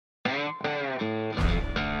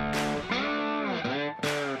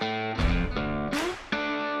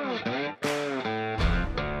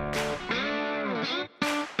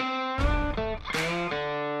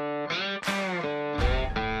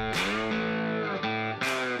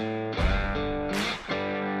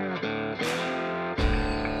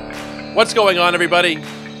What's going on, everybody?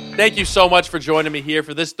 Thank you so much for joining me here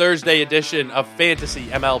for this Thursday edition of Fantasy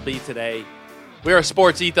MLB Today. We are a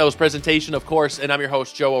Sports Ethos presentation, of course, and I'm your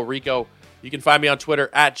host, Joe Orico. You can find me on Twitter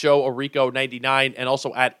at Joe Orico99 and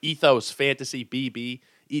also at Ethos Fantasy BB,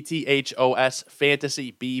 ETHOS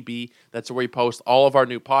Fantasy BB. That's where we post all of our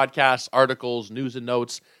new podcasts, articles, news and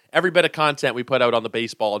notes. Every bit of content we put out on the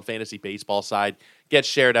baseball and fantasy baseball side gets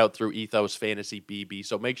shared out through Ethos Fantasy BB.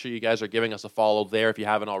 So make sure you guys are giving us a follow there if you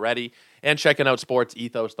haven't already, and checking out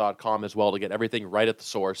sportsethos.com as well to get everything right at the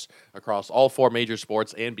source across all four major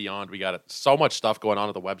sports and beyond. We got so much stuff going on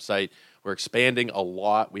at the website. We're expanding a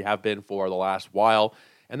lot. We have been for the last while.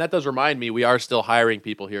 And that does remind me, we are still hiring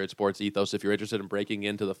people here at Sports Ethos. If you're interested in breaking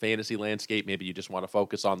into the fantasy landscape, maybe you just want to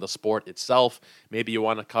focus on the sport itself. Maybe you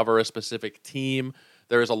want to cover a specific team.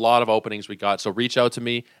 There's a lot of openings we got. So reach out to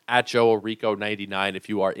me at Joe Orico99 if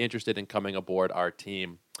you are interested in coming aboard our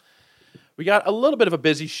team. We got a little bit of a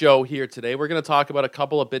busy show here today. We're going to talk about a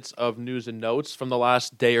couple of bits of news and notes from the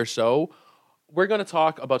last day or so. We're going to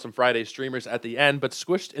talk about some Friday streamers at the end, but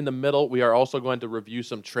squished in the middle, we are also going to review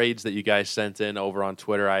some trades that you guys sent in over on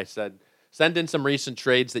Twitter. I said, send in some recent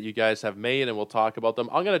trades that you guys have made, and we'll talk about them.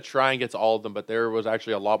 I'm going to try and get to all of them, but there was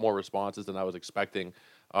actually a lot more responses than I was expecting.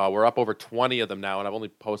 We're up over 20 of them now, and I've only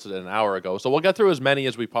posted it an hour ago. So we'll get through as many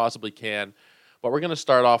as we possibly can. But we're going to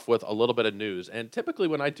start off with a little bit of news. And typically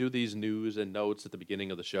when I do these news and notes at the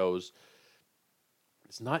beginning of the shows,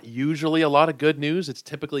 it's not usually a lot of good news. It's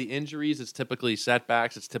typically injuries. It's typically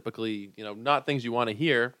setbacks. It's typically, not things you want to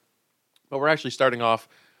hear. But we're actually starting off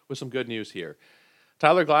with some good news here.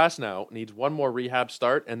 Tyler Glasnow needs one more rehab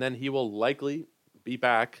start, and then he will likely be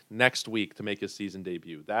back next week to make his season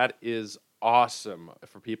debut. That is awesome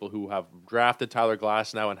for people who have drafted Tyler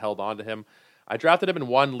Glasnow and held on to him. I drafted him in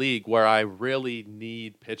one league where I really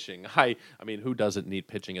need pitching. I mean, who doesn't need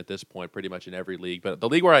pitching at this point? Pretty much in every league. But the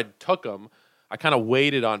league where I took him, I kind of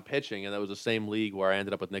waited on pitching, and that was the same league where I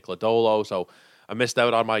ended up with Nick Lodolo. So I missed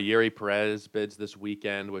out on my Yuri Perez bids this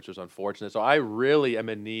weekend, which was unfortunate. So I really am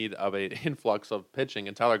in need of an influx of pitching,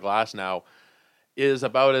 and Tyler Glasnow is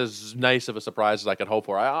about as nice of a surprise as I could hope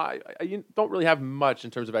for. I don't really have much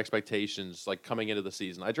in terms of expectations like coming into the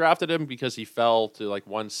season. I drafted him because he fell to like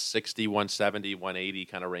 160, 170, 180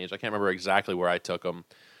 kind of range. I can't remember exactly where I took him,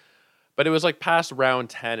 but it was like past round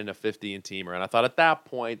 10 in a 15-teamer, and I thought at that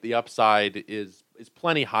point the upside is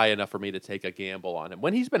plenty high enough for me to take a gamble on him.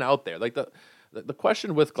 When he's been out there, like the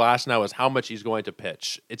question with Glasnow is how much he's going to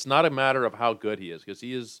pitch. It's not a matter of how good he is, because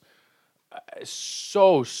he is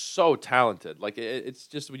so talented. Like it's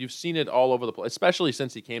just, you've seen it all over the place, especially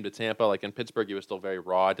since he came to Tampa. Like in Pittsburgh, he was still very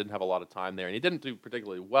raw. Didn't have a lot of time there, and he didn't do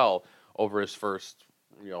particularly well over his first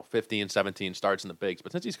 15, 17 starts in the bigs.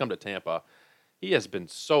 But since he's come to Tampa, he has been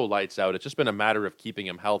so lights out. It's just been a matter of keeping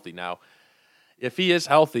him healthy. Now, if he is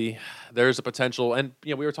healthy, there's a potential, and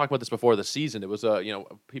we were talking about this before the season. It was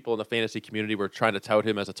people in the fantasy community were trying to tout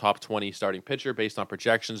him as a top 20 starting pitcher based on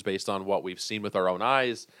projections, based on what we've seen with our own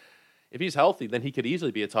eyes. If he's healthy, then he could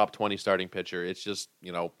easily be a top 20 starting pitcher. It's just,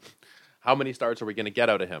 how many starts are we going to get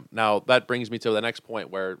out of him? Now, that brings me to the next point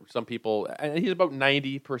where some people, and he's about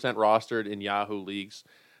 90% rostered in Yahoo leagues.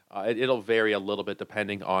 It'll vary a little bit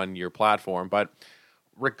depending on your platform, but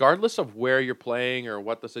regardless of where you're playing or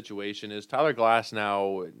what the situation is, Tyler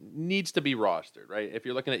Glasnow needs to be rostered, right? If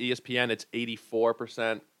you're looking at ESPN, it's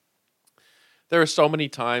 84%. There are so many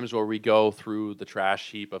times where we go through the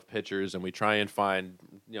trash heap of pitchers and we try and find,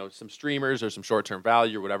 some streamers or some short-term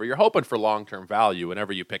value or whatever. You're hoping for long-term value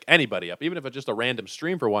whenever you pick anybody up, even if it's just a random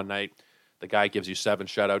stream for one night. The guy gives you 7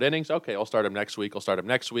 shutout innings. Okay, I'll start him next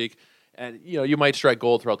week. And, you might strike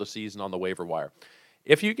gold throughout the season on the waiver wire.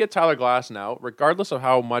 If you get Tyler Glasnow, regardless of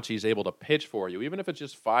how much he's able to pitch for you, even if it's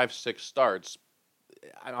just 5-6 starts,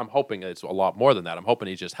 I'm hoping it's a lot more than that. I'm hoping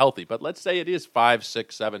he's just healthy. But let's say it is 5,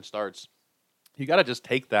 6, 7 starts. You got to just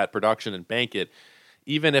take that production and bank it,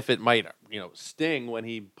 even if it might, sting when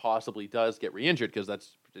he possibly does get re-injured, because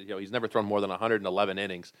that's, he's never thrown more than 111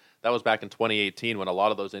 innings. That was back in 2018 when a lot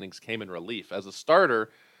of those innings came in relief. As a starter,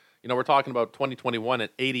 we're talking about 2021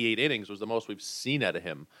 at 88 innings was the most we've seen out of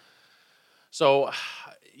him. So,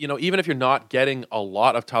 even if you're not getting a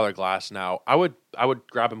lot of Tyler Glasnow, I would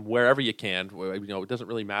grab him wherever you can. It doesn't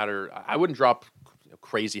really matter. I wouldn't drop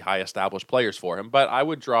crazy high established players for him, but I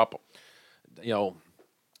would drop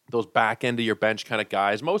those back end of your bench kind of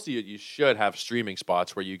guys. Most of you should have streaming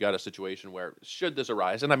spots where you got a situation where, should this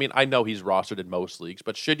arise, and I know he's rostered in most leagues,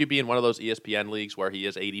 but should you be in one of those ESPN leagues where he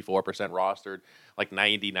is 84% rostered, like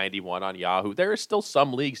 90, 91 on Yahoo, there is still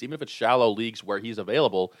some leagues, even if it's shallow leagues, where he's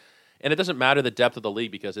available, and it doesn't matter the depth of the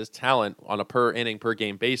league because his talent on a per inning, per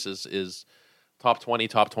game basis is top 20,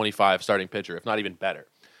 top 25 starting pitcher, if not even better.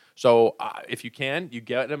 So if you can, you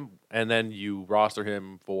get him, and then you roster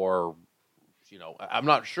him for, I'm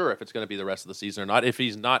not sure if it's going to be the rest of the season or not. If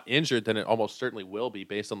he's not injured, then it almost certainly will be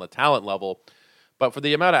based on the talent level. But for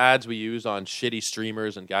the amount of ads we use on shitty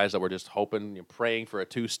streamers and guys that we're just hoping, praying for a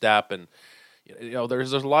two-step, and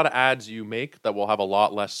there's a lot of ads you make that will have a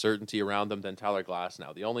lot less certainty around them than Tyler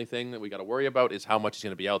Glasnow. The only thing that we got to worry about is how much he's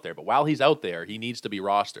going to be out there. But while he's out there, he needs to be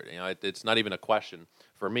rostered. It's not even a question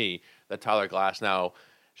for me that Tyler Glasnow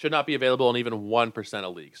should not be available in even 1%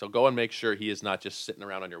 of leagues. So go and make sure he is not just sitting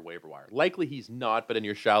around on your waiver wire. Likely he's not, but in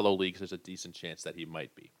your shallow leagues, there's a decent chance that he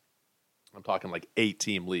might be. I'm talking like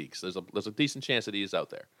 8-team leagues. There's a decent chance that he is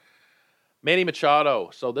out there. Manny Machado.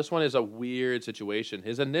 So this one is a weird situation.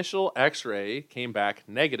 His initial x-ray came back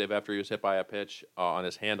negative after he was hit by a pitch on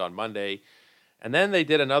his hand on Monday. And then they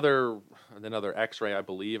did another x-ray, I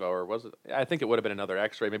believe, or was it? I think it would have been another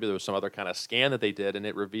x-ray. Maybe there was some other kind of scan that they did, and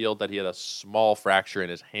it revealed that he had a small fracture in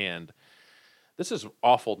his hand. This is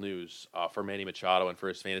awful news for Manny Machado and for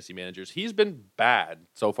his fantasy managers. He's been bad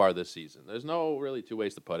so far this season. There's no really two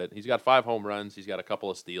ways to put it. He's got 5 home runs. He's got a couple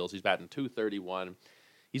of steals. He's batting .231.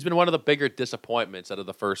 He's been one of the bigger disappointments out of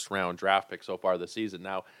the first-round draft pick so far this season.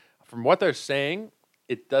 Now, from what they're saying,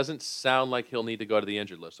 it doesn't sound like he'll need to go to the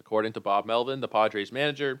injured list. According to Bob Melvin, the Padres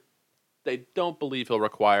manager, they don't believe he'll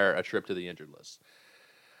require a trip to the injured list.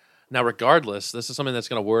 Now, regardless, this is something that's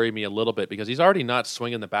going to worry me a little bit because he's already not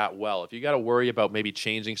swinging the bat well. If you got to worry about maybe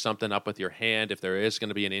changing something up with your hand, if there is going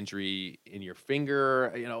to be an injury in your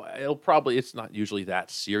finger, it's not usually that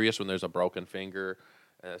serious when there's a broken finger,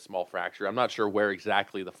 a small fracture. I'm not sure where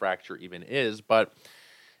exactly the fracture even is, but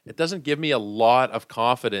it doesn't give me a lot of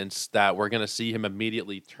confidence that we're going to see him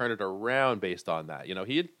immediately turn it around based on that.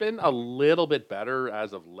 He had been a little bit better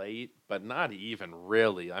as of late, but not even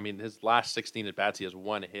really. I mean, his last 16 at-bats, he has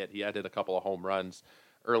 1 hit. He had hit a couple of home runs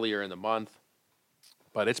earlier in the month,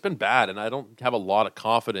 but it's been bad, and I don't have a lot of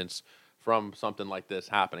confidence from something like this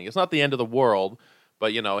happening. It's not the end of the world,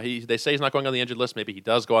 but, they say he's not going on the injured list. Maybe he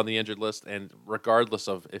does go on the injured list, and regardless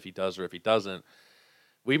of if he does or if he doesn't,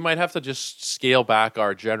 we might have to just scale back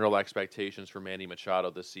our general expectations for Manny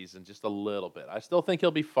Machado this season just a little bit. I still think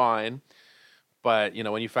he'll be fine, but,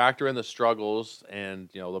 when you factor in the struggles and,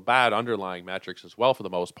 the bad underlying metrics as well for the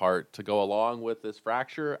most part to go along with this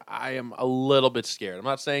fracture, I am a little bit scared. I'm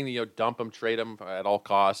not saying, dump him, trade him at all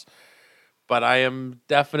costs, but I am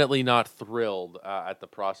definitely not thrilled at the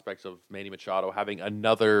prospects of Manny Machado having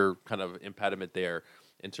another kind of impediment there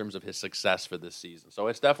in terms of his success for this season. So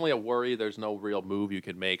it's definitely a worry. There's no real move you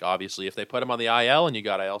could make. Obviously, if they put him on the IL and you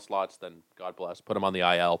got IL slots, then God bless, put him on the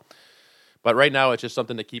IL. But right now, it's just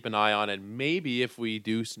something to keep an eye on. And maybe if we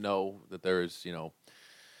do know that there's,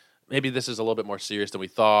 maybe this is a little bit more serious than we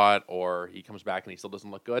thought, or he comes back and he still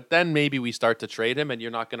doesn't look good, then maybe we start to trade him and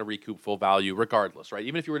you're not going to recoup full value regardless, right?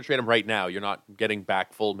 Even if you were to trade him right now, you're not getting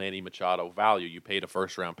back full Manny Machado value. You paid a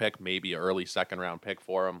first-round pick, maybe an early second-round pick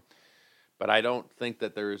for him. But I don't think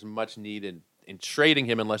that there is much need in trading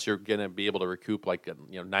him unless you're going to be able to recoup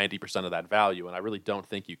 90% of that value, and I really don't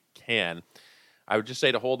think you can. I would just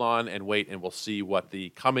say to hold on and wait, and we'll see what the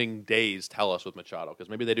coming days tell us with Machado, because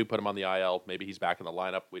maybe they do put him on the IL, maybe he's back in the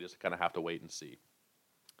lineup. We just kind of have to wait and see.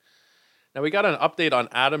 Now, we got an update on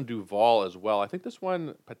Adam Duvall as well. I think this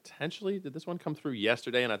one did this one come through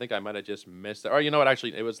yesterday, and I think I might have just missed it. Or you know what,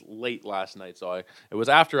 actually, it was late last night, so it was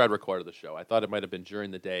after I'd recorded the show. I thought it might have been during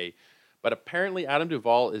the day. But apparently Adam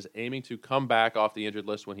Duvall is aiming to come back off the injured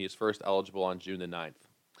list when he is first eligible on June the 9th.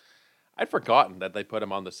 I'd forgotten that they put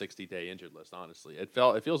him on the 60-day injured list, honestly. It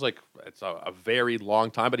feels like it's a very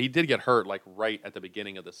long time, but he did get hurt right at the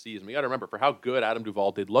beginning of the season. We got to remember, for how good Adam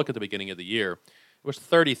Duvall did look at the beginning of the year, it was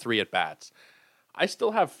 33 at-bats. I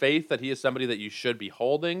still have faith that he is somebody that you should be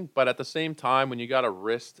holding, but at the same time, when you got a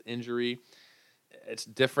wrist injury, it's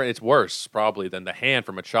different. It's worse probably than the hand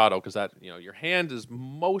for Machado because that your hand is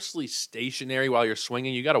mostly stationary while you're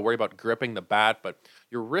swinging. You got to worry about gripping the bat, but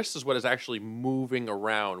your wrist is what is actually moving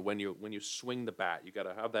around when you swing the bat. You got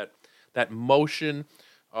to have that motion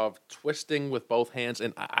of twisting with both hands,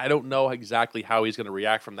 and I don't know exactly how he's going to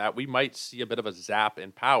react from that. We might see a bit of a zap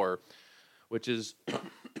in power, which is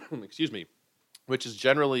which is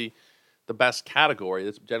generally the best category.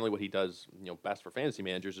 That's generally what he does, best for fantasy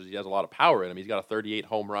managers is he has a lot of power in him. He's got a 38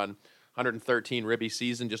 home run, 113 ribby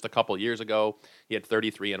season just a couple years ago. He had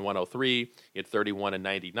 33 and 103. He had 31 and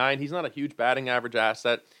 99. He's not a huge batting average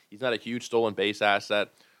asset. He's not a huge stolen base asset.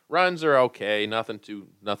 Runs are okay, nothing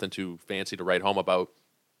too fancy to write home about.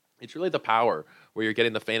 It's really the power where you're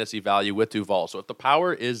getting the fantasy value with Duvall. So if the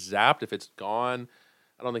power is zapped, if it's gone,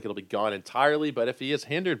 I don't think it'll be gone entirely, but if he is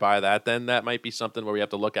hindered by that, then that might be something where we have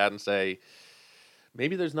to look at and say,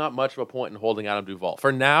 maybe there's not much of a point in holding Adam Duvall.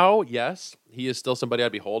 For now, yes, he is still somebody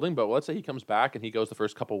I'd be holding, but let's say he comes back and he goes the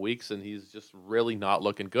first couple weeks and he's just really not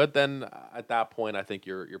looking good, then at that point, I think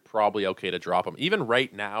you're probably okay to drop him. Even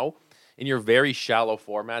right now, in your very shallow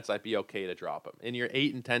formats, I'd be okay to drop him. In your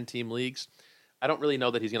 8 and 10 team leagues, I don't really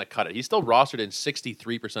know that he's going to cut it. He's still rostered in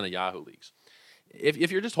 63% of Yahoo leagues.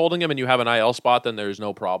 If you're just holding him and you have an IL spot, then there's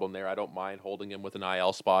no problem there. I don't mind holding him with an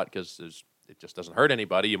IL spot because it just doesn't hurt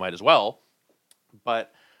anybody. You might as well.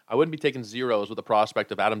 But I wouldn't be taking zeros with the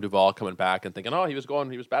prospect of Adam Duvall coming back and thinking, he was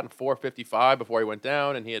batting 455 before he went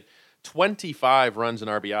down, and he had 25 runs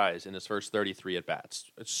and RBIs in his first 33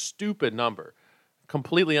 at-bats. A stupid number.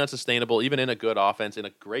 Completely unsustainable, even in a good offense, in a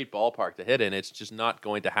great ballpark to hit in. It's just not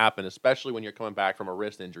going to happen, especially when you're coming back from a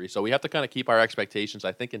wrist injury. So we have to kind of keep our expectations,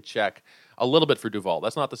 I think, in check a little bit for Duvall.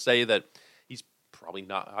 That's not to say that he's probably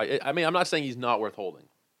not. I mean, I'm not saying he's not worth holding.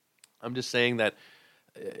 I'm just saying that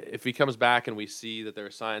if he comes back and we see that there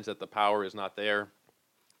are signs that the power is not there,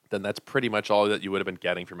 then that's pretty much all that you would have been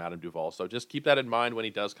getting from Adam Duvall. So just keep that in mind when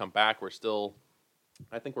he does come back.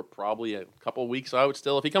 I think we're probably a couple weeks out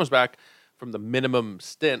still. If he comes back from the minimum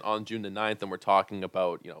stint on June the 9th, and we're talking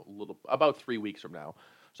about, about 3 weeks from now.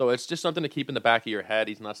 So it's just something to keep in the back of your head.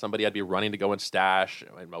 He's not somebody I'd be running to go and stash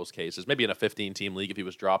in most cases. Maybe in a 15-team league if he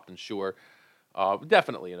was dropped, and sure.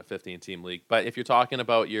 Definitely in a 15-team league. But if you're talking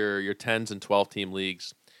about your 10s and 12-team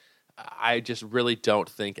leagues, I just really don't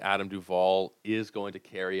think Adam Duvall is going to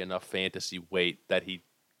carry enough fantasy weight that he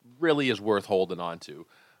really is worth holding on to.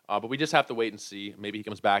 But we just have to wait and see. Maybe he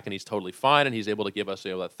comes back and he's totally fine and he's able to give us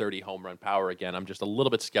that 30 home run power again. I'm just a little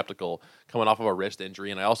bit skeptical coming off of a wrist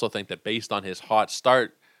injury. And I also think that based on his hot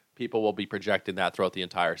start, people will be projecting that throughout the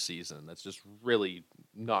entire season. That's just really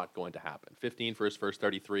not going to happen. 15 for his first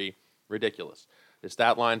 33, ridiculous. His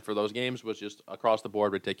stat line for those games was just across the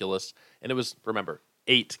board ridiculous. And it was, remember,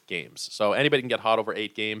 8 games. So anybody can get hot over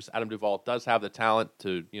 8 games. Adam Duvall does have the talent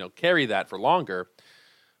to carry that for longer.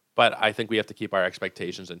 But I think we have to keep our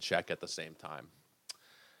expectations in check at the same time.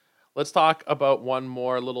 Let's talk about one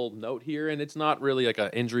more little note here, and it's not really like an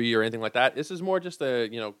injury or anything like that. This is more just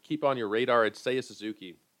a, keep on your radar. It's Seiya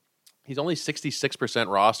Suzuki. He's only 66%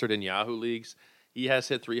 rostered in Yahoo leagues. He has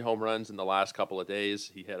hit 3 home runs in the last couple of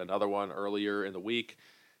days. He hit another one earlier in the week.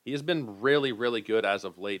 He has been really, really good as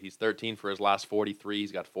of late. He's 13 for his last 43.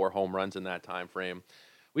 He's got 4 home runs in that time frame.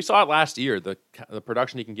 We saw it last year, the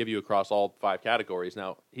production he can give you across all 5 categories.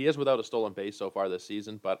 Now, he is without a stolen base so far this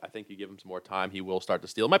season, but I think you give him some more time, he will start to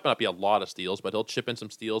steal. It might not be a lot of steals, but he'll chip in some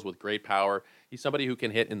steals with great power. He's somebody who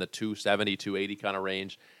can hit in the 270, 280 kind of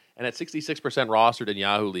range. And at 66% rostered in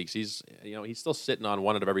Yahoo leagues, he's still sitting on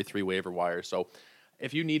 1 out of every 3 waiver wires. So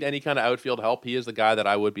if you need any kind of outfield help, he is the guy that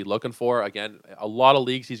I would be looking for. Again, a lot of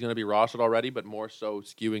leagues he's going to be rostered already, but more so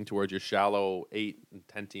skewing towards your shallow 8 and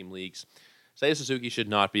 10 team leagues. Seiya Suzuki should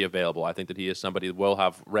not be available. I think that he is somebody that will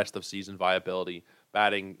have rest of season viability,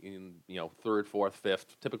 batting in 3rd, 4th, 5th,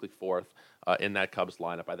 typically 4th in that Cubs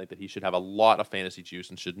lineup. I think that he should have a lot of fantasy juice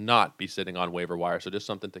and should not be sitting on waiver wire. So just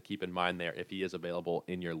something to keep in mind there if he is available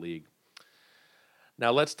in your league.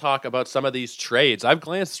 Now let's talk about some of these trades. I've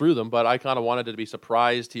glanced through them, but I kind of wanted to be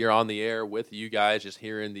surprised here on the air with you guys, just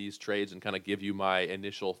hearing these trades and kind of give you my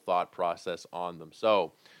initial thought process on them.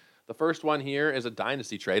 So the first one here is a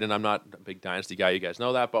dynasty trade, and I'm not a big dynasty guy, you guys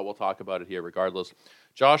know that, but we'll talk about it here regardless.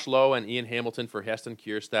 Josh Lowe and Ian Hamilton for Heston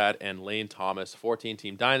Kjerstad and Lane Thomas,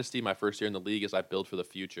 14-team dynasty, my first year in the league as I build for the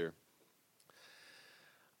future.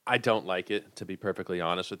 I don't like it, to be perfectly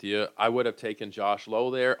honest with you. I would have taken Josh Lowe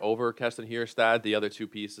there over Heston Kjerstad. The other 2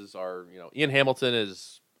 pieces are, Ian Hamilton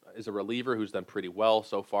is a reliever who's done pretty well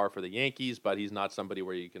so far for the Yankees, but he's not somebody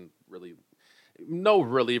where you can really... No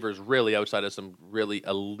relievers really outside of some really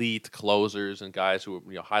elite closers and guys who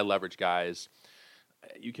are high leverage guys.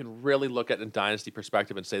 You can really look at a dynasty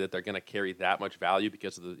perspective and say that they're going to carry that much value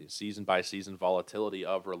because of the season by season volatility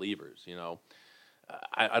of relievers.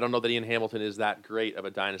 I don't know that Ian Hamilton is that great of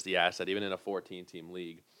a dynasty asset, even in a 14-team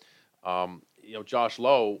league. Josh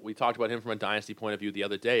Lowe, we talked about him from a dynasty point of view the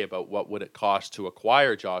other day about what would it cost to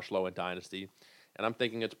acquire Josh Lowe in dynasty. And I'm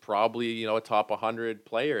thinking it's probably, a top 100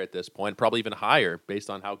 player at this point, probably even higher based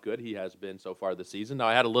on how good he has been so far this season. Now,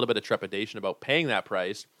 I had a little bit of trepidation about paying that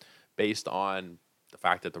price based on the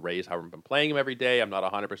fact that the Rays haven't been playing him every day. I'm not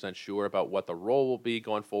 100% sure about what the role will be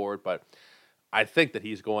going forward, but I think that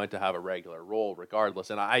he's going to have a regular role regardless.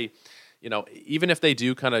 And even if they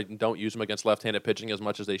do kind of don't use him against left-handed pitching as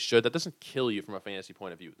much as they should, that doesn't kill you from a fantasy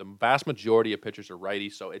point of view. The vast majority of pitchers are righty,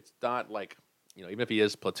 so it's not like, even if he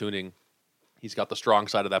is platooning, he's got the strong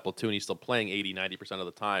side of that platoon. He's still playing 80, 90% of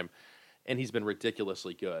the time, and he's been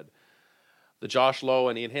ridiculously good. The Josh Lowe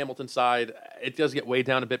and Ian Hamilton side, it does get weighed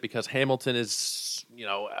down a bit because Hamilton is,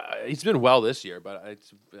 he's been well this year, but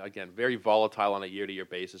it's, again, very volatile on a year-to-year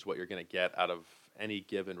basis what you're going to get out of any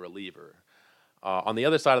given reliever. On the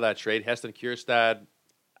other side of that trade, Heston Kjerstad,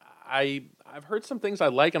 I've heard some things I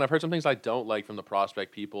like, and I've heard some things I don't like from the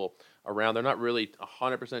prospect people around. They're not really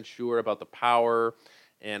 100% sure about the power,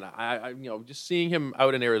 and I just seeing him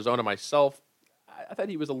out in Arizona myself, I thought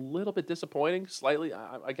he was a little bit disappointing, slightly.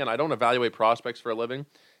 Again, I don't evaluate prospects for a living,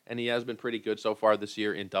 and he has been pretty good so far this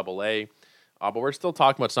year in Double-A. But we're still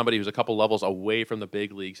talking about somebody who's a couple levels away from the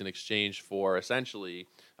big leagues in exchange for essentially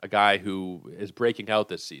a guy who is breaking out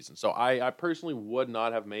this season. So I personally would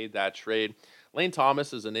not have made that trade. Lane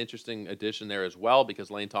Thomas is an interesting addition there as well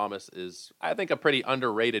because Lane Thomas is, I think, a pretty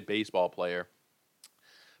underrated baseball player.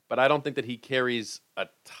 But I don't think that he carries a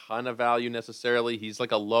ton of value necessarily. He's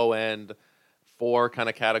like a low-end 4 kind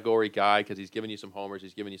of category guy because he's giving you some homers,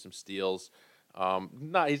 he's giving you some steals.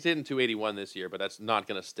 He's hitting 281 this year, but that's not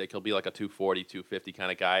going to stick. He'll be like a 240, 250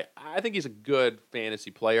 kind of guy. I think he's a good fantasy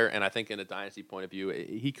player, and I think in a dynasty point of view,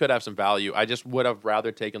 he could have some value. I just would have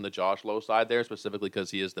rather taken the Josh Lowe side there, specifically because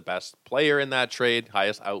he is the best player in that trade,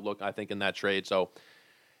 highest outlook, I think, in that trade. So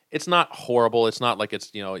it's not horrible. It's not like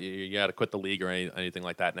it's, you got to quit the league or anything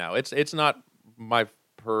like that now. It's not my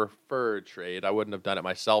preferred trade. I wouldn't have done it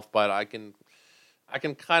myself, but I can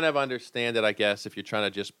kind of understand it, I guess, if you're trying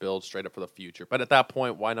to just build straight up for the future. But at that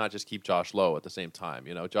point, why not just keep Josh Lowe at the same time?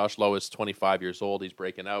 Josh Lowe is 25 years old. He's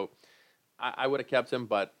breaking out. I would have kept him,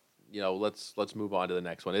 but, let's move on to the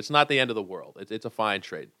next one. It's not the end of the world. It's a fine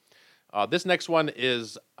trade. This next one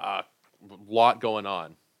is a lot going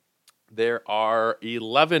on. There are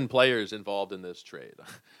 11 players involved in this trade.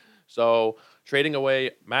 So trading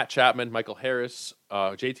away Matt Chapman, Michael Harris,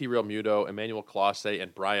 JT Realmuto, Emmanuel Clase,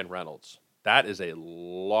 and Brian Reynolds. That is a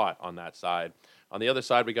lot on that side. On the other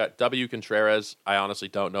side, we got W. Contreras. I honestly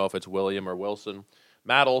don't know if it's William or Wilson.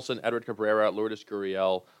 Matt Olson, Edward Cabrera, Lourdes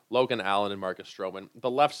Gurriel, Logan Allen, and Marcus Stroman. The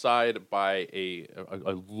left side by a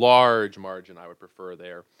large margin I would prefer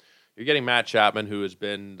there. You're getting Matt Chapman, who has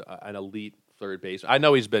been an elite third base. I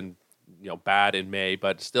know he's been bad in May,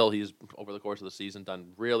 but still he's, over the course of the season,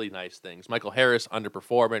 done really nice things. Michael Harris,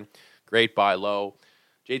 underperforming. Great buy low.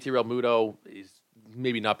 JT Realmuto, he's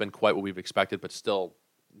maybe not been quite what we've expected, but still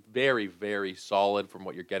very, very solid from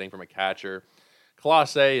what you're getting from a catcher.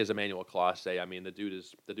 Clase is Emmanuel Clase. I mean, the dude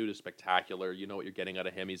is spectacular. You know what you're getting out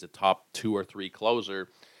of him. He's a top 2 or 3 closer.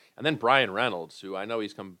 And then Brian Reynolds, who I know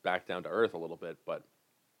he's come back down to earth a little bit, but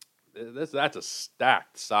that's a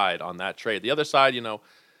stacked side on that trade. The other side,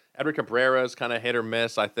 Edward Cabrera is kind of hit or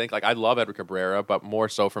miss, I think. Like, I love Edward Cabrera, but more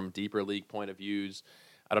so from deeper league point of views.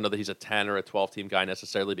 I don't know that he's a 10 or a 12-team guy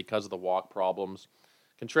necessarily because of the walk problems.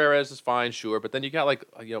 Contreras is fine, sure, but then you got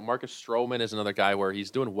Marcus Stroman is another guy where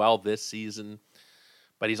he's doing well this season,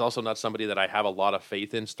 but he's also not somebody that I have a lot of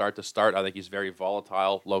faith in start to start. I think he's very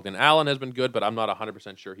volatile. Logan Allen has been good, but I'm not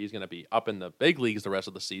 100% sure he's going to be up in the big leagues the rest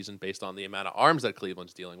of the season based on the amount of arms that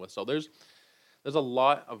Cleveland's dealing with. So there's a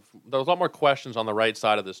lot more questions on the right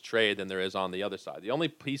side of this trade than there is on the other side. The only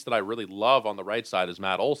piece that I really love on the right side is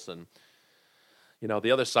Matt Olson.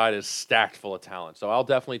 The other side is stacked full of talent. So I'll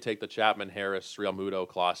definitely take the Chapman, Harris, Realmuto,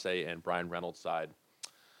 Clase, and Brian Reynolds side.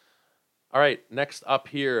 All right, next up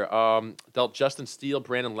here, dealt Justin Steele,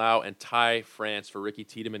 Brandon Lau, and Ty France for Ricky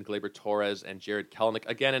Tiedemann, Gleyber Torres, and Jared Kelenic,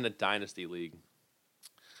 again in a dynasty league.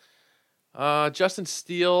 Justin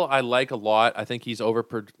Steele, I like a lot. I think he's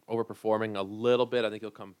overperforming a little bit. I think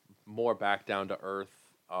he'll come more back down to earth.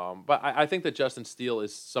 But I think that Justin Steele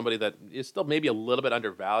is somebody that is still maybe a little bit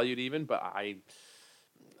undervalued even, but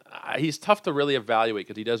he's tough to really evaluate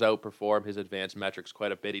because he does outperform his advanced metrics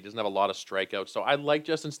quite a bit. He doesn't have a lot of strikeouts. So I like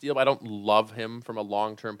Justin Steele, but I don't love him from a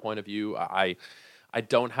long-term point of view. I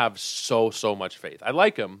don't have so much faith. I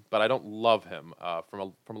like him, but I don't love him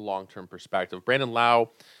from a long-term perspective. Brandon Lau,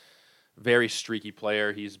 very streaky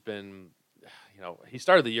player. He's been, he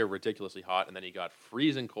started the year ridiculously hot, and then he got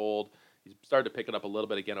freezing cold. He's started to pick it up a little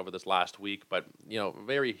bit again over this last week, but,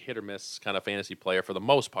 very hit or miss kind of fantasy player for the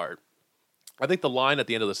most part. I think the line at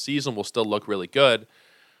the end of the season will still look really good,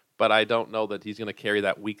 but I don't know that he's going to carry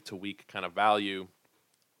that week-to-week kind of value.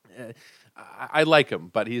 I like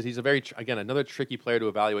him, but he's a very, again, another tricky player to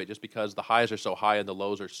evaluate just because the highs are so high and the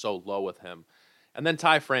lows are so low with him. And then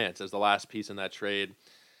Ty France as the last piece in that trade.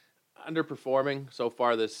 Underperforming so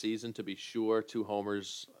far this season, to be sure. 2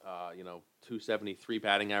 homers, 273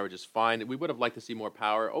 batting average is fine. We would have liked to see more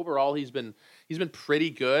power. Overall, he's been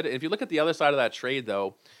pretty good. And if you look at the other side of that trade,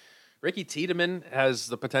 though, Ricky Tiedemann has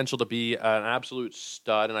the potential to be an absolute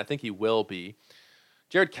stud, and I think he will be.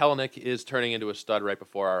 Jared Kelenic is turning into a stud right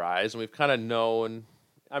before our eyes, and we've kind of known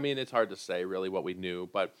I mean, it's hard to say really what we knew,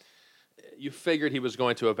 but you figured he was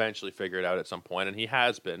going to eventually figure it out at some point, and he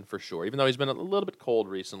has been for sure. Even though he's been a little bit cold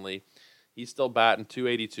recently, he's still batting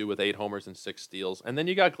 282 with 8 homers and 6 steals. And then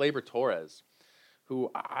you got Gleyber Torres,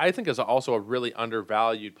 who I think is also a really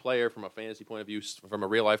undervalued player from a fantasy point of view, from a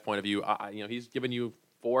real life point of view. He's given you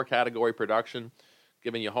 4 category production,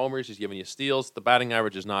 giving you homers, he's giving you steals. The batting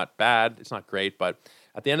average is not bad; it's not great, but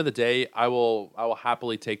at the end of the day, I will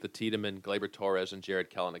happily take the Tiedemann, Gleyber Torres, and Jared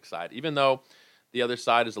Kelenic side, even though the other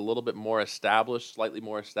side is a little bit more established, slightly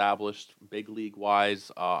more established, big league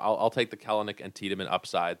wise. I'll take the Kelenic and Tiedemann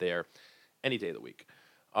upside there any day of the week.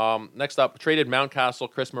 Next up, traded Mountcastle,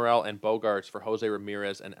 Chris Morel, and Bogarts for Jose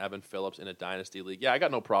Ramirez and Evan Phillips in a dynasty league. Yeah, I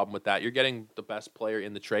got no problem with that. You're getting the best player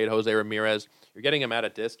in the trade, Jose Ramirez. You're getting him at a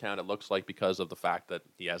discount, it looks like, because of the fact that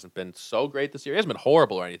he hasn't been so great this year. He hasn't been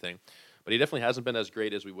horrible or anything, but he definitely hasn't been as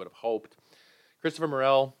great as we would have hoped. Christopher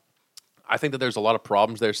Morel, I think that there's a lot of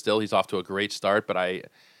problems there still. He's off to a great start, but I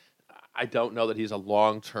don't know that he's a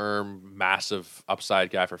long-term, massive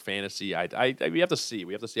upside guy for fantasy. We have to see.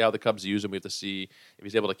 We have to see how the Cubs use him. We have to see if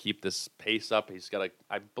he's able to keep this pace up. He's got,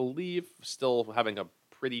 I believe, still having a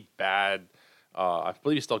pretty bad. I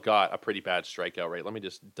believe he's still got a pretty bad strikeout rate. Let me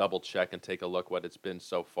just double check and take a look what it's been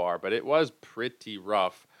so far. But it was pretty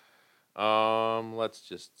rough. Let's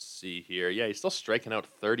just see here. Yeah, he's still striking out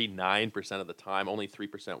 39% of the time, only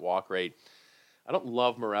 3% walk rate. I don't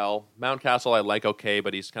love Morel. Mountcastle I like okay,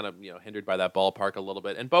 but he's kind of hindered by that ballpark a little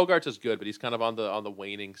bit. And Bogarts is good, but he's kind of on the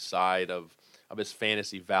waning side of his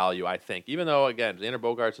fantasy value, I think. Even though, again, Xander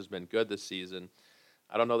Bogarts has been good this season,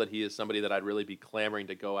 I don't know that he is somebody that I'd really be clamoring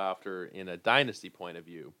to go after in a dynasty point of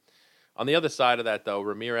view. On the other side of that, though,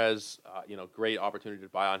 Ramirez, great opportunity to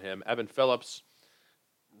buy on him. Evan Phillips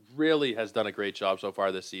really has done a great job so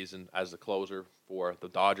far this season as the closer for the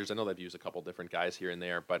Dodgers. I know they've used a couple different guys here and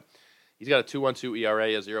there, but he's got a 2.12 ERA,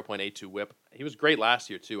 a 0.82 WHIP. He was great last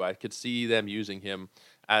year too. I could see them using him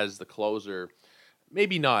as the closer.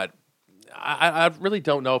 Maybe not. I really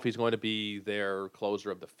don't know if he's going to be their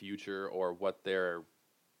closer of the future or what their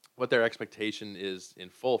expectation is in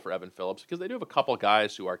full for Evan Phillips, because they do have a couple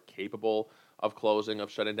guys who are capable of closing,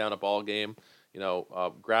 of shutting down a ball game.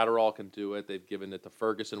 Gratterall can do it. They've given it to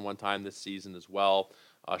Ferguson one time this season as well.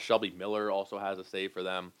 Shelby Miller also has a save for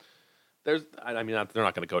them. They're not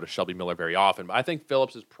going to go to Shelby Miller very often, but I think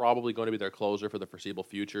Phillips is probably going to be their closer for the foreseeable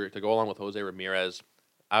future. To go along with Jose Ramirez,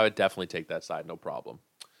 I would definitely take that side, no problem.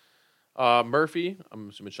 Murphy, I'm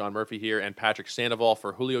assuming Sean Murphy here, and Patrick Sandoval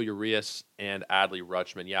for Julio Urias and Adley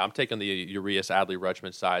Rutschman. Yeah, I'm taking the Urias, Adley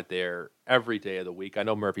Rutschman side there every day of the week. I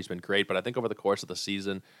know Murphy's been great, but I think over the course of the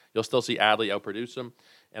season, you'll still see Adley outproduce him,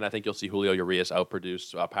 and I think you'll see Julio Urias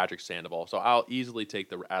outproduce Patrick Sandoval. So I'll easily take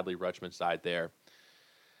the Adley Rutschman side there.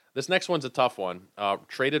 This next one's a tough one.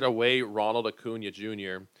 Traded away Ronald Acuna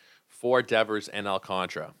Jr. for Devers and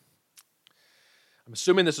Alcantara. I'm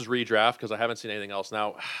assuming this is redraft because I haven't seen anything else.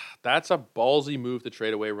 Now, that's a ballsy move to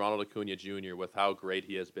trade away Ronald Acuna Jr. with how great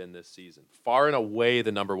he has been this season. Far and away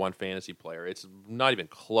the number one fantasy player. It's not even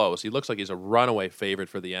close. He looks like he's a runaway favorite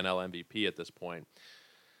for the NL MVP at this point.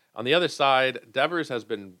 On the other side, Devers has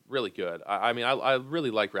been really good. I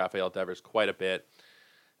really like Rafael Devers quite a bit.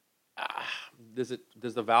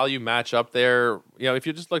 Does the value match up there? If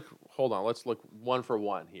you just hold on, let's look one for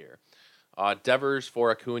one here. Devers for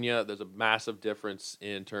Acuna, there's a massive difference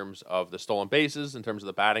in terms of the stolen bases, in terms of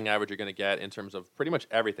the batting average you're going to get, in terms of pretty much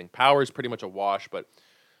everything. Power is pretty much a wash, but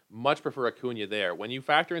much prefer Acuna there. When you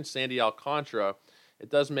factor in Sandy Alcantara, it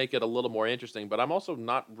does make it a little more interesting, but I'm also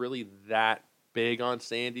not really that big on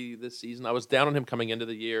Sandy this season. I was down on him coming into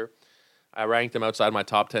the year. I ranked him outside my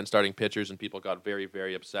top 10 starting pitchers, and people got very,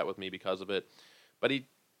 very upset with me because of it. But he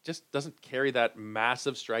just doesn't carry that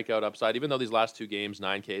massive strikeout upside, even though these last 2 games,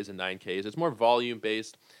 9Ks and 9Ks. It's more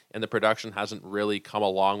volume-based, and the production hasn't really come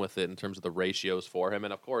along with it in terms of the ratios for him.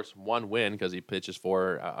 And, of course, 1 win because he pitches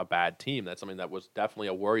for a bad team. That's something that was definitely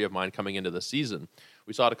a worry of mine coming into the season.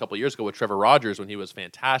 We saw it a couple years ago with Trevor Rogers when he was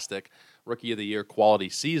fantastic, Rookie of the Year quality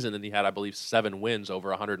season, and he had, I believe, 7 wins over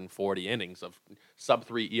 140 innings of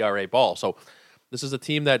sub-3 ERA ball. So this is a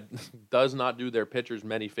team that does not do their pitchers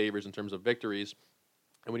many favors in terms of victories.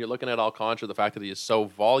 And when you're looking at Alcantara, the fact that he is so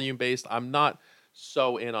volume-based, I'm not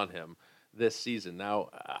so in on him this season. Now,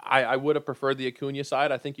 I would have preferred the Acuna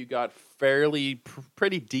side. I think you got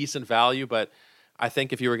pretty decent value, but I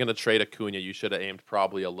think if you were going to trade Acuna, you should have aimed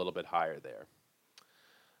probably a little bit higher there.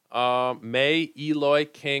 May, Eloy,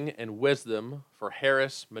 King, and Wisdom for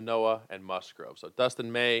Harris, Manoah, and Musgrove. So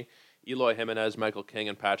Dustin May, Eloy Jimenez, Michael King,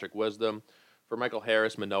 and Patrick Wisdom. For Michael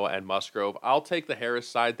Harris, Manoah, and Musgrove, I'll take the Harris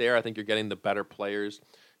side there. I think you're getting the better players.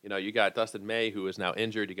 You got Dustin May, who is now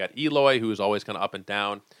injured. You got Eloy, who is always kind of up and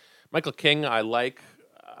down. Michael King, I like,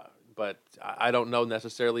 but I don't know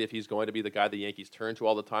necessarily if he's going to be the guy the Yankees turn to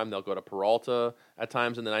all the time. They'll go to Peralta at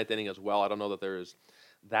times in the ninth inning as well. I don't know that there's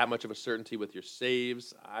that much of a certainty with your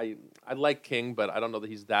saves. I like King, but I don't know that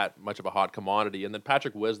he's that much of a hot commodity. And then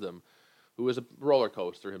Patrick Wisdom, who is a roller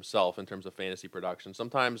coaster himself in terms of fantasy production.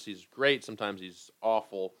 Sometimes he's great, sometimes he's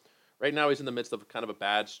awful. Right now he's in the midst of kind of a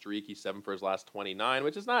bad streak. He's 7 for his last 29,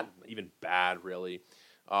 which is not even bad, really.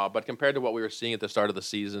 But compared to what we were seeing at the start of the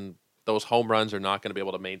season, those home runs are not going to be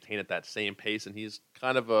able to maintain at that same pace, and he's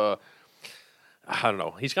kind of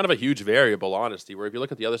he's kind of a huge variable, honestly, where if you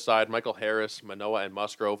look at the other side, Michael Harris, Manoah, and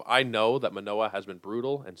Musgrove, I know that Manoah has been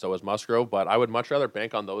brutal, and so has Musgrove, but I would much rather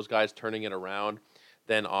bank on those guys turning it around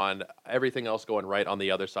than on everything else going right on the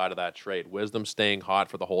other side of that trade. Wisdom staying hot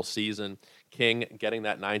for the whole season, King getting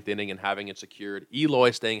that ninth inning and having it secured, Eloy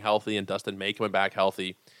staying healthy, and Dustin May coming back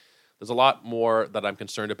healthy. There's a lot more that I'm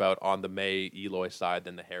concerned about on the May Eloy side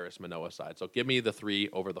than the Harris Manoah side. So give me the 3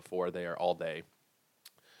 over the 4 there all day.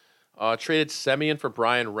 Traded Semien for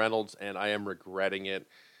Brian Reynolds, and I am regretting it.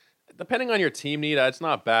 Depending on your team need, it's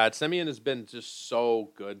not bad. Semien has been just so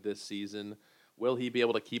good this season. Will he be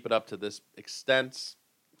able to keep it up to this extent?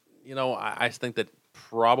 I think that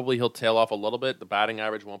probably he'll tail off a little bit. The batting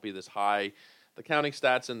average won't be this high. The counting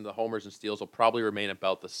stats and the homers and steals will probably remain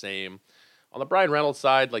about the same. On the Brian Reynolds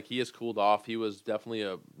side, he has cooled off. He was definitely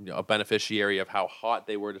a beneficiary of how hot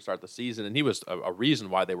they were to start the season, and he was a reason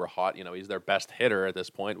why they were hot. He's their best hitter at this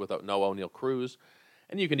point without no O'Neal Cruz.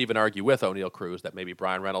 And you can even argue with O'Neal Cruz that maybe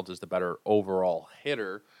Brian Reynolds is the better overall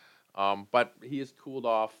hitter. But he has cooled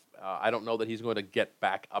off. I don't know that he's going to get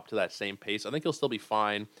back up to that same pace. I think he'll still be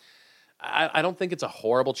fine. I don't think it's a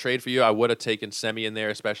horrible trade for you. I would have taken Semien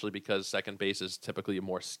there, especially because second base is typically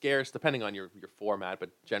more scarce, depending on your format,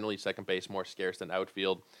 but generally second base more scarce than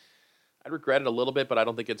outfield. I'd regret it a little bit, but I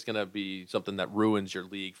don't think it's going to be something that ruins your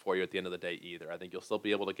league for you at the end of the day either. I think you'll still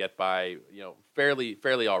be able to get by,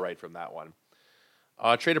 fairly all right from that one.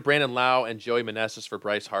 Traded Brandon Lau and Joey Meneses for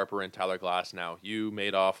Bryce Harper and Tyler Glasnow. You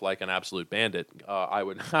made off like an absolute bandit. I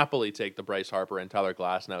would happily take the Bryce Harper and Tyler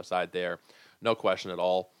Glasnow side there. No question at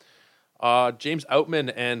all. James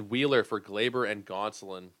Outman and Wheeler for Glaber and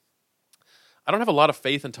Gonsolin. I don't have a lot of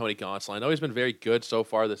faith in Tony Gonsolin. I know he's been very good so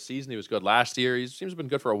far this season. He was good last year. He seems to have been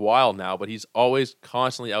good for a while now, but he's always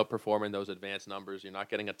constantly outperforming those advanced numbers. You're not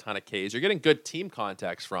getting a ton of Ks. You're getting good team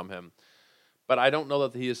contacts from him, but I don't know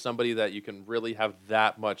that he is somebody that you can really have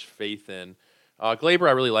that much faith in. Glaber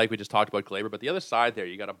I really like. We just talked about Glaber. But the other side there,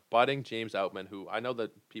 you got a budding James Outman, who I know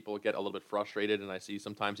that people get a little bit frustrated, and I see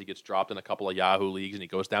sometimes he gets dropped in a couple of Yahoo leagues, and he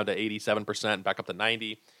goes down to 87%, back up to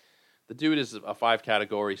 90%. The dude is a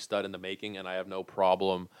 5-category stud in the making, and I have no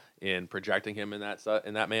problem in projecting him in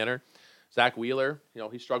that manner. Zach Wheeler,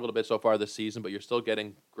 he struggled a bit so far this season, but you're still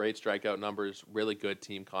getting great strikeout numbers, really good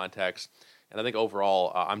team contacts. And I think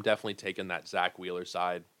overall, I'm definitely taking that Zach Wheeler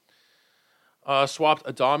side. Swapped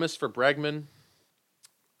Adames for Bregman.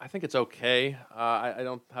 I think it's okay. I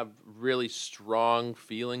don't have really strong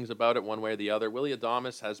feelings about it one way or the other. Willy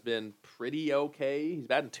Adames has been pretty okay. He's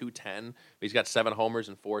batting .210, but he's got 7 homers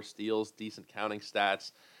and 4 steals, decent counting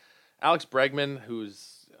stats. Alex Bregman,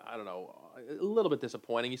 who's, I don't know, a little bit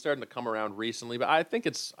disappointing. He's starting to come around recently, but I think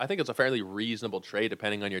it's a fairly reasonable trade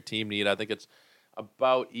depending on your team need. I think it's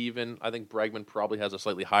about even. I think Bregman probably has a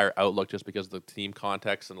slightly higher outlook just because the team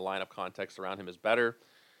context and the lineup context around him is better.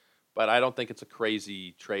 But I don't think it's a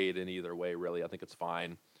crazy trade in either way, really. I think it's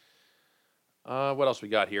fine. What else we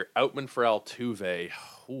got here? Outman for Altuve.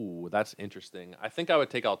 Ooh, that's interesting. I think I would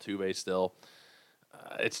take Altuve still.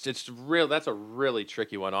 It's real. That's a really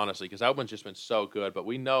tricky one, honestly, because Outman's just been so good. But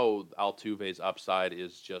we know Altuve's upside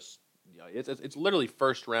is just, it's literally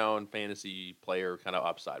first round fantasy player kind of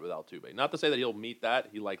upside with Altuve. Not to say that he'll meet that.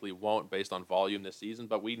 He likely won't based on volume this season.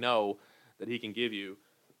 But we know that he can give you.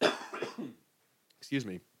 Excuse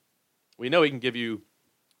me. We know he can give you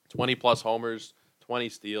 20-plus homers, 20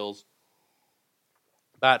 steals,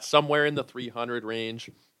 bat somewhere in the 300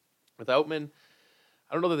 range. With Outman,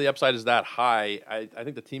 I don't know that the upside is that high. I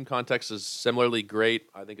think the team context is similarly great.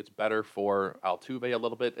 I think it's better for Altuve a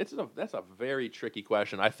little bit. That's a very tricky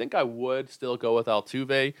question. I think I would still go with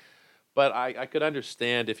Altuve, but I could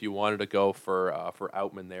understand if you wanted to go for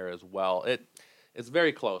Outman there as well. It's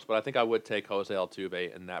very close, but I think I would take Jose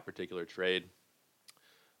Altuve in that particular trade.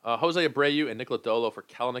 Jose Abreu and Nick Lodolo for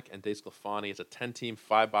Kelenic and DeSclafani. It's a 10-team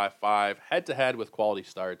 5x5 head-to-head with quality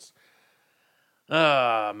starts.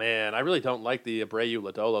 Man, I really don't like the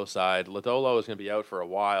Abreu-Lodolo side. Lodolo is going to be out for a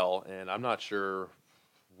while, and I'm not sure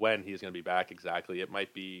when he's going to be back exactly. It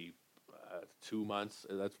might be 2 months.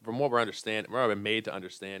 That's from what we're been made to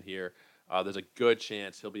understand here. There's a good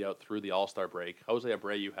chance he'll be out through the All-Star break. Jose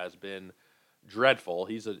Abreu has been dreadful.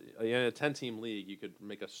 He's in a 10-team league. You could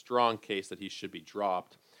make a strong case that he should be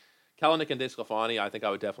dropped. Kelenic and DeSclafani, I think I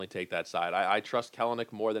would definitely take that side. I trust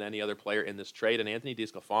Kelenic more than any other player in this trade, and Anthony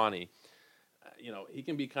DeSclafani, he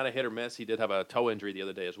can be kind of hit or miss. He did have a toe injury the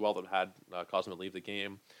other day as well that had caused him to leave the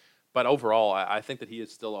game. But overall, I think that he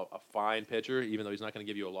is still a fine pitcher, even though he's not going to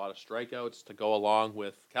give you a lot of strikeouts to go along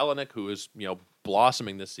with Kelenic, who is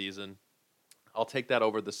blossoming this season. I'll take that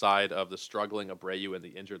over the side of the struggling Abreu and the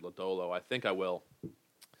injured Lodolo. I think I will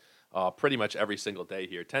pretty much every single day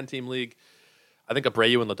here. 10-team league, I think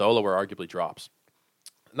Abreu and Lodolo are arguably drops.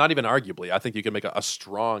 Not even arguably. I think you can make a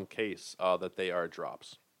strong case that they are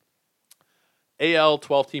drops. AL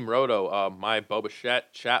 12-team roto, my Bo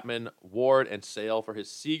Bichette, Chapman, Ward, and Sale for his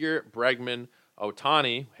Seager, Bregman,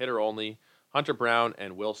 Ohtani, hitter only, Hunter Brown,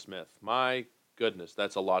 and Will Smith. My goodness,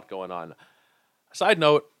 that's a lot going on. Side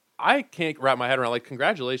note, I can't wrap my head around,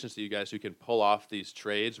 congratulations to you guys who can pull off these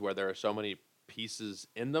trades where there are so many pieces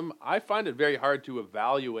in them. I find it very hard to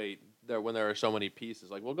evaluate when there are so many pieces.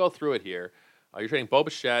 We'll go through it here. You're trading Bo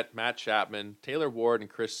Bichette, Matt Chapman, Taylor Ward, and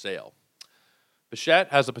Chris Sale. Bichette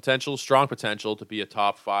has strong potential to be a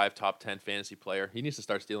top 5, top 10 fantasy player. He needs to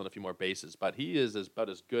start stealing a few more bases, but he is about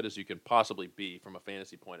as good as you can possibly be from a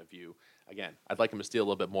fantasy point of view. Again, I'd like him to steal a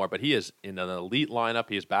little bit more, but he is in an elite lineup.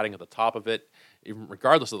 He is batting at the top of it. Even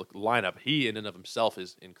regardless of the lineup, he in and of himself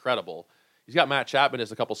is incredible. He's got Matt Chapman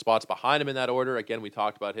as a couple spots behind him in that order. Again, we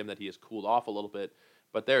talked about him, that he has cooled off a little bit,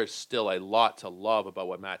 but there's still a lot to love about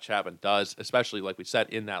what Matt Chapman does, especially, like we said,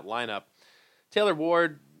 in that lineup. Taylor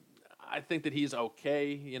Ward, I think that he's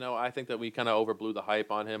okay. I think that we kind of overblew the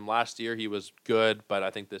hype on him. Last year he was good, but I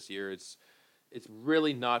think this year it's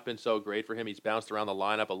really not been so great for him. He's bounced around the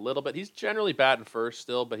lineup a little bit. He's generally batting first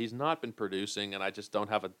still, but he's not been producing, and I just don't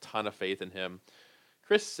have a ton of faith in him.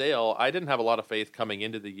 Chris Sale, I didn't have a lot of faith coming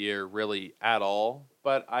into the year really at all,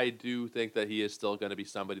 but I do think that he is still going to be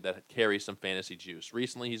somebody that carries some fantasy juice.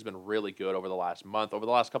 Recently, he's been really good over the last month, over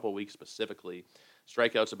the last couple of weeks specifically.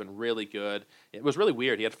 Strikeouts have been really good. It was really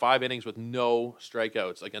weird. He had 5 innings with no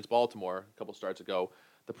strikeouts against Baltimore a couple starts ago.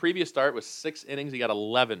 The previous start was 6 innings. He got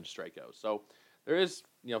 11 strikeouts. So there is,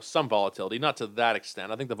 some volatility, not to that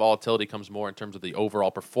extent. I think the volatility comes more in terms of the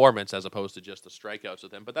overall performance as opposed to just the strikeouts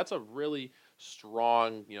with him. But that's a really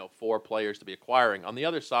strong, 4 players to be acquiring. On the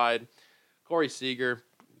other side, Corey Seager,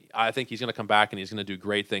 I think he's going to come back and he's going to do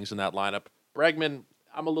great things in that lineup. Bregman,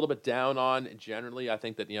 I'm a little bit down on generally. I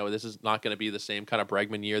think that, this is not going to be the same kind of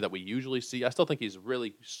Bregman year that we usually see. I still think he's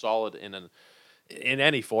really solid in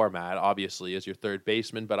any format, obviously, as your third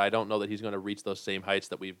baseman, but I don't know that he's going to reach those same heights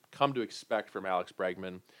that we've come to expect from Alex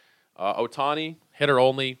Bregman. Ohtani, hitter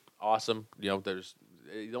only, awesome. There's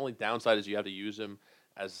the only downside is you have to use him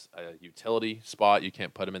as a utility spot. You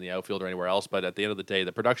can't put him in the outfield or anywhere else, but at the end of the day,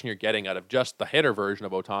 the production you're getting out of just the hitter version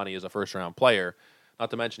of Ohtani as a first-round player. Not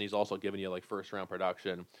to mention he's also giving you first-round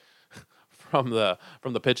production from the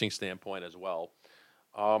pitching standpoint as well.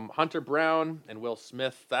 Hunter Brown and Will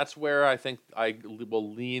Smith, that's where I think I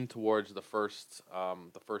will lean towards the first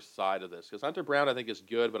side of this. Because Hunter Brown I think is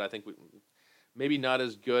good, but I think maybe not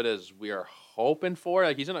as good as we are hoping for.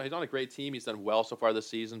 He's on a great team. He's done well so far this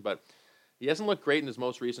season, but he hasn't looked great in his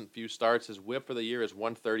most recent few starts. His whip for the year is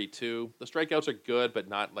 132. The strikeouts are good, but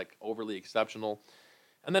not overly exceptional.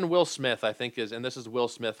 And then Will Smith, I think and this is Will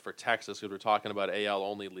Smith for Texas, because we're talking about AL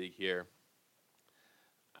only league here.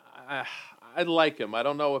 I like him. I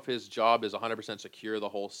don't know if his job is 100% secure the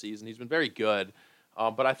whole season. He's been very good.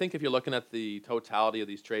 But I think if you're looking at the totality of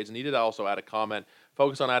these trades, and he did also add a comment,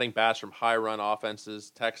 focus on adding bats from high-run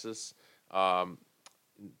offenses, Texas. So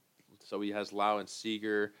he has Lau and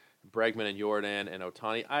Seager, Bregman and Jordan, and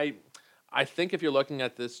Ohtani. I think if you're looking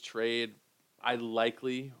at this trade,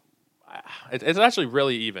 it's actually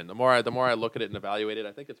really even. The more I look at it and evaluate it,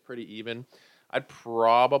 I think it's pretty even. I'd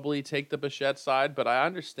probably take the Bichette side, but I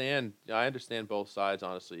understand both sides,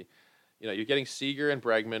 honestly. You're getting Seager and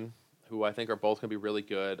Bregman, who I think are both going to be really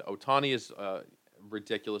good. Ohtani is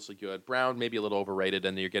ridiculously good. Brown maybe a little overrated,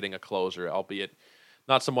 and you're getting a closer, albeit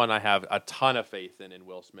not someone I have a ton of faith in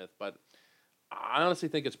Will Smith, but I honestly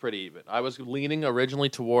think it's pretty even. I was leaning originally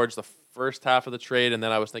towards the first half of the trade, and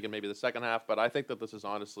then I was thinking maybe the second half, but I think that this is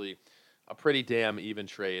honestly a pretty damn even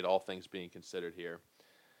trade, all things being considered here.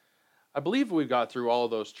 I believe we've got through all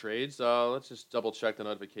of those trades. Let's just double-check the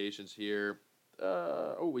notifications here.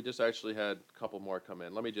 We just actually had a couple more come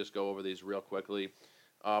in. Let me just go over these real quickly.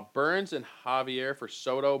 Burns and Javier for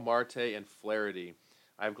Soto, Marte, and Flaherty.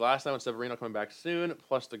 I have Glasnow and Severino coming back soon,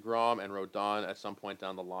 plus DeGrom and Rodon at some point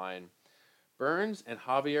down the line. Burns and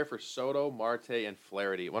Javier for Soto, Marte, and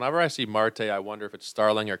Flaherty. Whenever I see Marte, I wonder if it's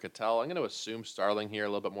Starling or Cattell. I'm going to assume Starling here, a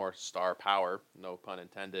little bit more star power, no pun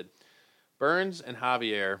intended. Burns and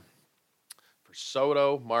Javier for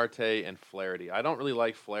Soto, Marte, and Flaherty. I don't really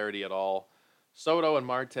like Flaherty at all. Soto and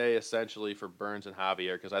Marte essentially for Burns and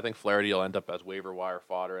Javier because I think Flaherty will end up as waiver wire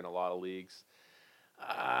fodder in a lot of leagues.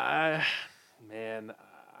 Uh, man,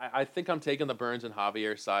 I think I'm taking the Burns and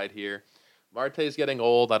Javier side here. Marte's getting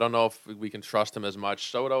old. I don't know if we can trust him as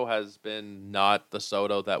much. Soto has been not the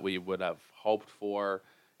Soto that we would have hoped for.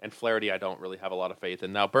 And Flaherty, I don't really have a lot of faith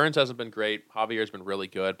in. Now, Burns hasn't been great. Javier's been really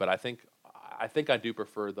good, but I think I do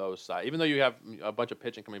prefer those sides. Even though you have a bunch of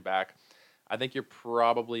pitching coming back, I think you're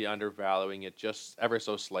probably undervaluing it just ever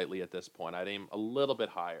so slightly at this point. I'd aim a little bit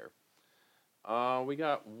higher. We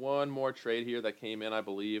got one more trade here that came in, I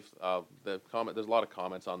believe. There's a lot of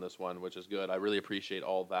comments on this one, which is good. I really appreciate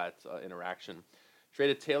all that interaction.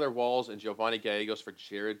 Traded Taylor Walls and Giovanni Gallegos for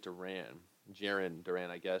Jared Duran,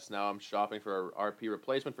 I guess. Now I'm shopping for a RP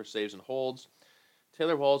replacement for saves and holds.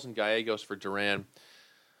 Taylor Walls and Gallegos for Duran.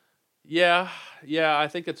 Yeah, I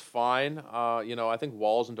think it's fine. I think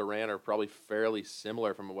Walls and Duran are probably fairly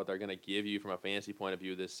similar from what they're going to give you from a fantasy point of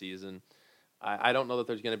view this season. I don't know that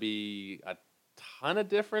there's going to be a ton of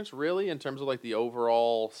difference really in terms of like the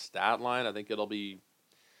overall stat line. I think it'll be,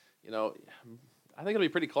 I think it'll be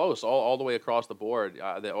pretty close all the way across the board.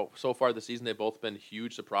 So far this season, they've both been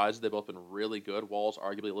huge surprises. They've both been really good. Walls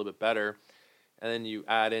arguably a little bit better. And then you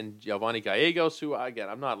add in Giovanni Gallegos, who, again,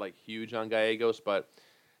 I'm not like huge on Gallegos, but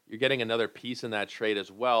you're getting another piece in that trade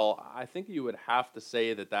as well. I think you would have to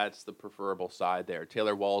say that that's the preferable side there,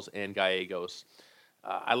 Taylor Walls and Gallegos.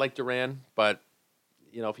 I like Duran, but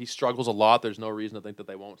if he struggles a lot, there's no reason to think that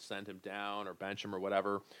they won't send him down or bench him or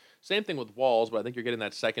whatever. Same thing with Walls, but I think you're getting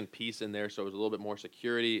that second piece in there, so it's a little bit more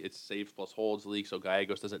security. It's saves plus holds league, so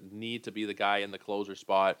Gallegos doesn't need to be the guy in the closer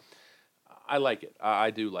spot. I like it.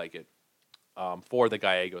 I do like it for the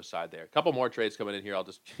Gallegos side there. A couple more trades coming in here. I'll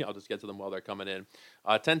just get to them while they're coming in.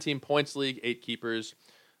 10-team points league, 8 keepers.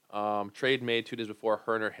 Trade made 2 days before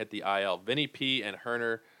Herner hit the IL. Vinny P and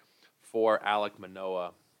Herner for Alek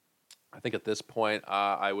Manoah. I think at this point,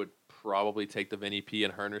 I would probably take the Vinny P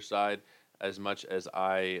and Herner side as much as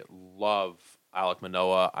I love Alek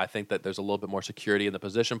Manoah. I think that there's a little bit more security in the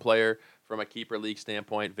position player from a keeper league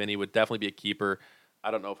standpoint. Vinny would definitely be a keeper.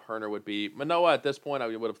 I don't know if Herner would be. Manoah at this point, I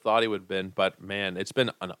would have thought he would have been, but man, it's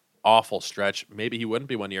been an awful stretch. Maybe he wouldn't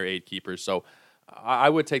be one of your 8 keepers. So I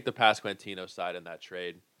would take the Pasquantino side in that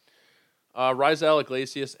trade. Raisel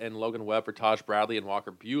Iglesias and Logan Webb for Taj Bradley and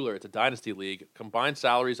Walker Buehler. It's a dynasty league. Combined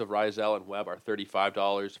salaries of Raisel and Webb are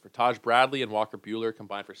 $35. For Taj Bradley and Walker Buehler,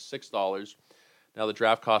 combined for $6. Now the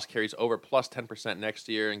draft cost carries over plus 10% next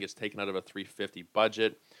year and gets taken out of a $350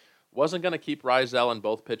 budget. Wasn't going to keep Raisel and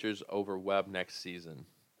both pitchers over Webb next season.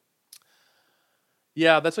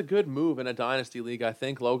 Yeah, that's a good move in a dynasty league. I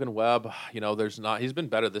think Logan Webb, he's been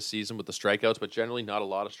better this season with the strikeouts, but generally not a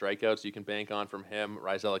lot of strikeouts you can bank on from him.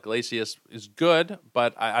 Raisel Iglesias is good,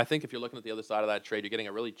 but I think if you're looking at the other side of that trade, you're getting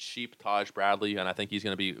a really cheap Taj Bradley, and I think he's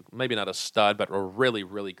going to be maybe not a stud, but a really,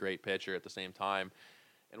 really great pitcher at the same time.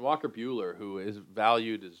 And Walker Buehler, who is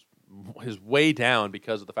valued is way down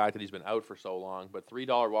because of the fact that he's been out for so long, but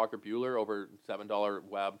 $3 Walker Buehler over $7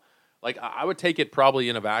 Webb. Like, I would take it probably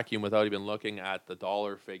in a vacuum without even looking at the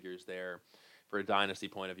dollar figures there for a dynasty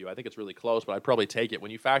point of view. I think it's really close, but I'd probably take it. When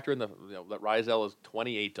you factor in that Raisel is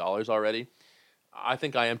 $28 already, I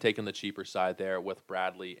think I am taking the cheaper side there with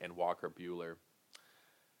Bradley and Walker Buehler.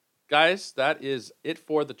 Guys, that is it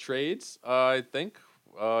for the trades, I think.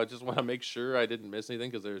 Just want to make sure I didn't miss anything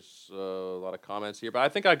because there's a lot of comments here. But I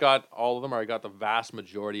think I got all of them, or I got the vast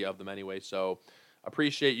majority of them anyway, so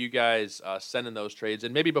appreciate you guys sending those trades.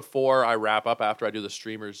 And maybe before I wrap up, after I do the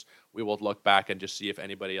streamers, we will look back and just see if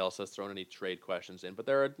anybody else has thrown any trade questions in. But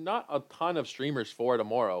there are not a ton of streamers for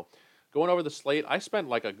tomorrow. Going over the slate, I spent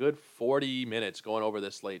like a good 40 minutes going over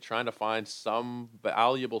this slate, trying to find some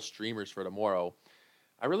valuable streamers for tomorrow.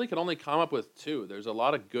 I really could only come up with 2. There's a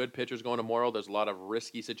lot of good pitchers going tomorrow. There's a lot of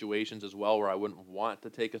risky situations as well where I wouldn't want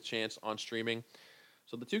to take a chance on streaming.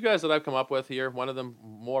 So the 2 guys that I've come up with here, one of them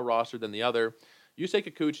more rostered than the other, Yusei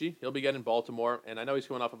Kikuchi, he'll be getting Baltimore, and I know he's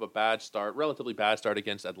coming off of a relatively bad start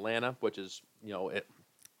against Atlanta, which is,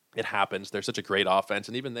 it happens. They're such a great offense,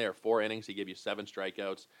 and even there, 4 innings, he gave you 7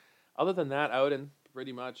 strikeouts. Other than that, Oden,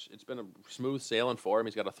 pretty much, it's been a smooth sailing for him.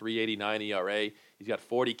 He's got a 3.89 ERA. He's got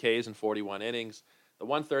 40 Ks in 41 innings. The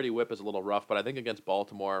 130 whip is a little rough, but I think against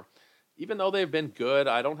Baltimore, even though they've been good,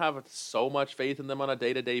 I don't have so much faith in them on a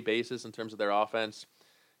day-to-day basis in terms of their offense.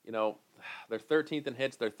 You know, they're 13th in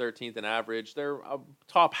hits, they're 13th in average. They're a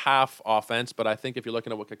top half offense, but I think if you're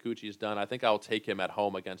looking at what Kikuchi's done, I think I'll take him at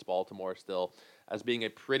home against Baltimore still as being a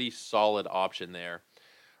pretty solid option there.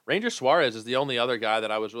 Ranger Suarez is the only other guy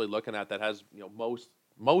that I was really looking at that has,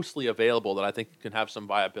 mostly available that I think can have some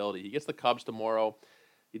viability. He gets the Cubs tomorrow.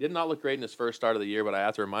 He did not look great in his first start of the year, but I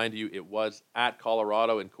have to remind you, it was at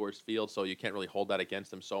Colorado in Coors Field, so you can't really hold that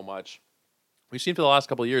against him so much. We've seen for the last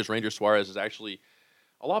couple of years, Ranger Suarez is actually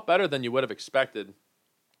a lot better than you would have expected.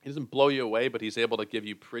 He doesn't blow you away, but he's able to give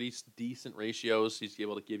you pretty decent ratios. He's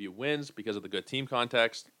able to give you wins because of the good team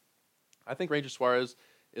context. I think Ranger Suarez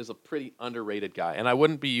is a pretty underrated guy, and I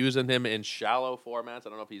wouldn't be using him in shallow formats. I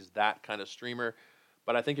don't know if he's that kind of streamer,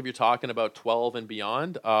 but I think if you're talking about 12 and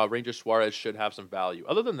beyond, Ranger Suarez should have some value.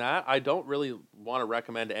 Other than that, I don't really want to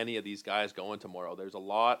recommend any of these guys going tomorrow. There's a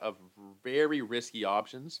lot of very risky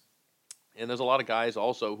options, and there's a lot of guys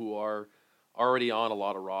also who are already on a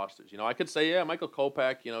lot of rosters. I could say, yeah, Michael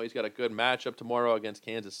Kopech, he's got a good matchup tomorrow against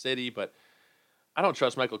Kansas City, but I don't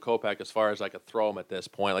trust Michael Kopech as far as I could throw him at this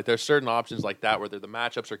point. Like, there's certain options like that where the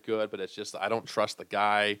matchups are good, but it's just I don't trust the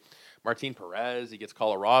guy. Martin Perez, he gets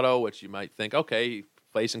Colorado, which you might think, okay,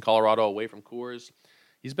 facing Colorado away from Coors.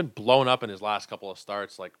 He's been blown up in his last couple of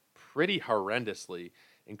starts, like pretty horrendously,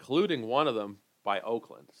 including one of them by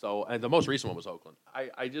Oakland. And the most recent one was Oakland.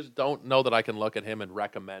 I just don't know that I can look at him and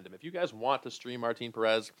recommend him. If you guys want to stream Martin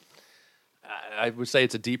Perez, I would say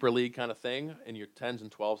it's a deeper league kind of thing. In your 10s and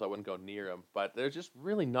 12s, I wouldn't go near him. But there's just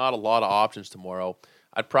really not a lot of options tomorrow.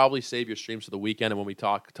 I'd probably save your streams for the weekend, and when we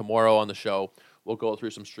talk tomorrow on the show, we'll go through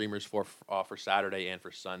some streamers for Saturday and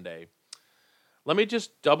for Sunday. Let me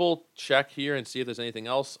just double check here and see if there's anything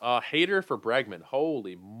else. Hader for Bregman.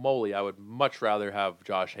 Holy moly, I would much rather have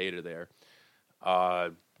Josh Hader there.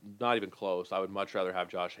 Not even close. I would much rather have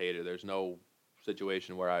Josh Hader. There's no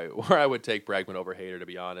situation where I would take Bregman over Hader, to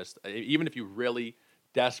be honest. Even if you really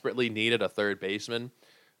desperately needed a third baseman,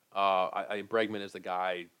 Bregman is the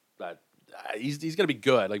guy that he's going to be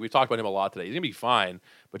good. Like, we've talked about him a lot today. He's going to be fine.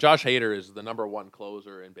 But Josh Hader is the number one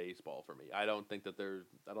closer in baseball for me. I don't think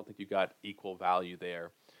you got equal value there.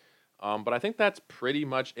 But I think that's pretty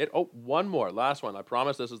much it. Oh, one more. Last one. I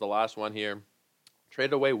promise this is the last one here.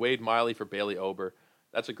 Traded away Wade Miley for Bailey Ober.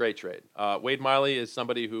 That's a great trade. Wade Miley is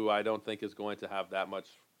somebody who I don't think is going to have that much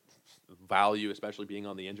value, especially being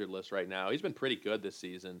on the injured list right now. He's been pretty good this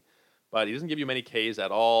season, but he doesn't give you many Ks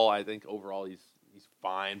at all. I think overall he's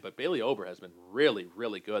fine, but Bailey Ober has been really,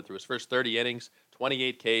 really good through his first 30 innings,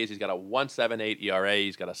 28 Ks. He's got a 1.78 ERA.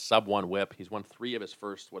 He's got a sub-1 whip. He's won 3 of his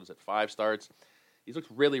first, 5 starts. He's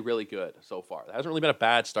looked really, really good so far. That hasn't really been a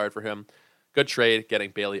bad start for him. Good trade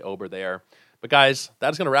getting Bailey Ober there. But guys,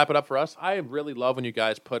 that's going to wrap it up for us. I really love when you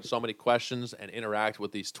guys put so many questions and interact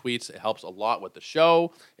with these tweets. It helps a lot with the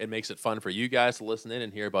show. It makes it fun for you guys to listen in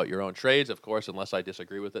and hear about your own trades, of course, unless I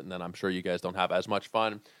disagree with it, and then I'm sure you guys don't have as much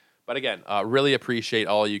fun. But again, really appreciate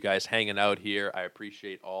all of you guys hanging out here. I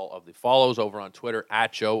appreciate all of the follows over on Twitter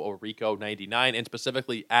at JoeOrico99 and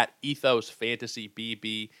specifically at Ethos Fantasy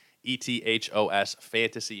BB, ETHOS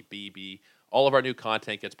Fantasy BB. All of our new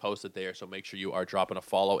content gets posted there, so make sure you are dropping a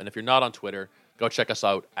follow. And if you're not on Twitter, go check us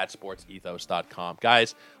out at sportsethos.com.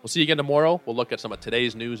 Guys, we'll see you again tomorrow. We'll look at some of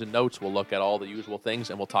today's news and notes. We'll look at all the usual things,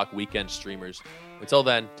 and we'll talk weekend streamers. Until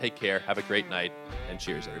then, take care, have a great night, and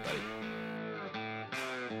cheers, everybody.